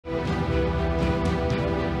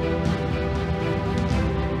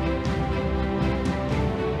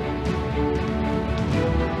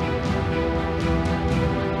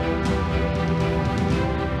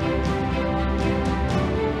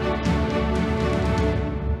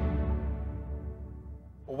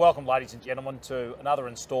Welcome, ladies and gentlemen, to another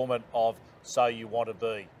instalment of So You Want to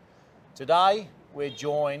Be. Today, we're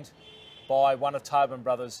joined by one of Tobin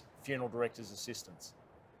Brothers' funeral director's assistants.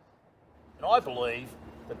 And I believe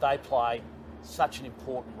that they play such an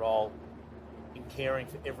important role in caring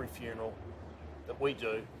for every funeral that we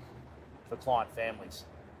do for client families.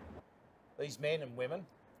 These men and women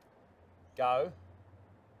go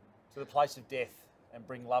to the place of death and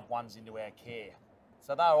bring loved ones into our care.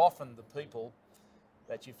 So they are often the people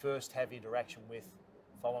that you first have interaction with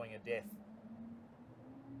following a death.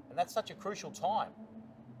 And that's such a crucial time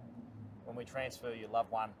when we transfer your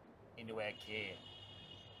loved one into our care.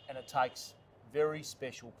 And it takes very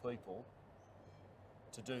special people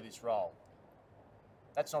to do this role.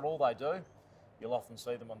 That's not all they do. You'll often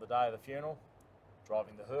see them on the day of the funeral,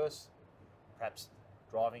 driving the hearse, perhaps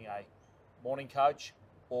driving a mourning coach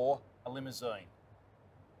or a limousine.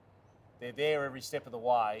 They're there every step of the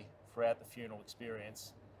way throughout the funeral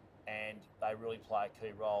experience, and they really play a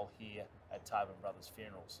key role here at Tobin Brothers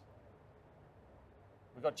Funerals.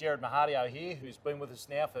 We've got Jared Mahadio here, who's been with us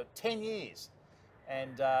now for 10 years,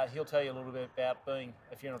 and he'll tell you a little bit about being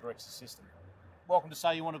a funeral director's assistant. Welcome to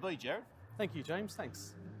So You Want to Be, Jared. Thank you, James.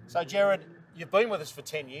 Thanks. So, Jared, you've been with us for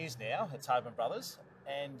 10 years now at Tobin Brothers,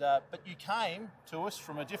 and but you came to us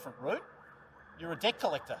from a different route. You're a debt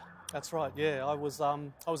collector. That's right. Yeah, I was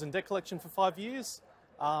in debt collection for 5 years,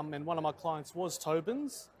 and one of my clients was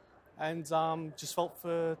Tobin's, and just felt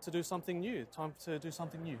to do something new. Time to do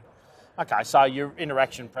something new. Okay, so your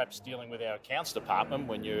interaction perhaps dealing with our accounts department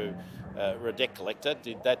when you were a debt collector,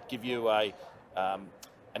 did that give you an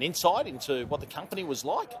insight into what the company was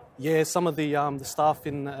like? Yeah, some of the staff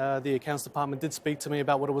in the accounts department did speak to me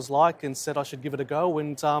about what it was like and said I should give it a go,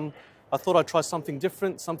 and I thought I'd try something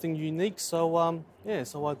different, something unique, so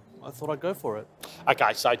I thought I'd go for it.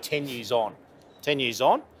 Okay, so 10 years on. 10 years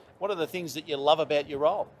on, what are the things that you love about your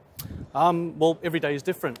role? Well, every day is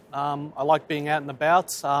different. I like being out and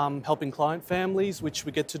about, helping client families, which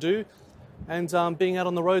we get to do, and being out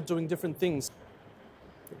on the road doing different things.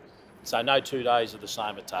 So no 2 days are the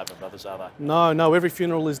same at Tobin Brothers, are they? No, every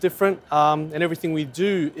funeral is different, and everything we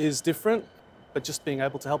do is different, but just being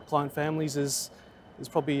able to help client families is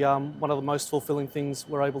probably one of the most fulfilling things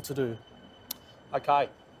we're able to do. Okay,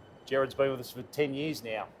 Jared's been with us for 10 years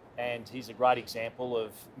now, and he's a great example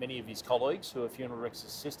of many of his colleagues who are funeral director's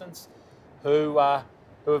assistants who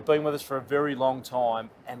have been with us for a very long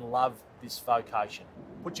time and love this vocation.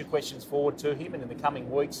 Put your questions forward to him, and in the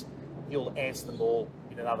coming weeks, he'll answer them all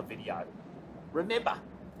in another video. Remember,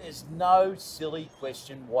 there's no silly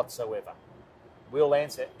question whatsoever. We'll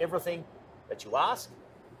answer everything that you ask,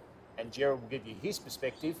 and Jared will give you his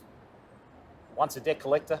perspective. Once a debt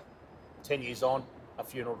collector, 10 years on, a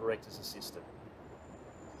funeral director's assistant.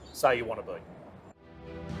 So You Want to Be.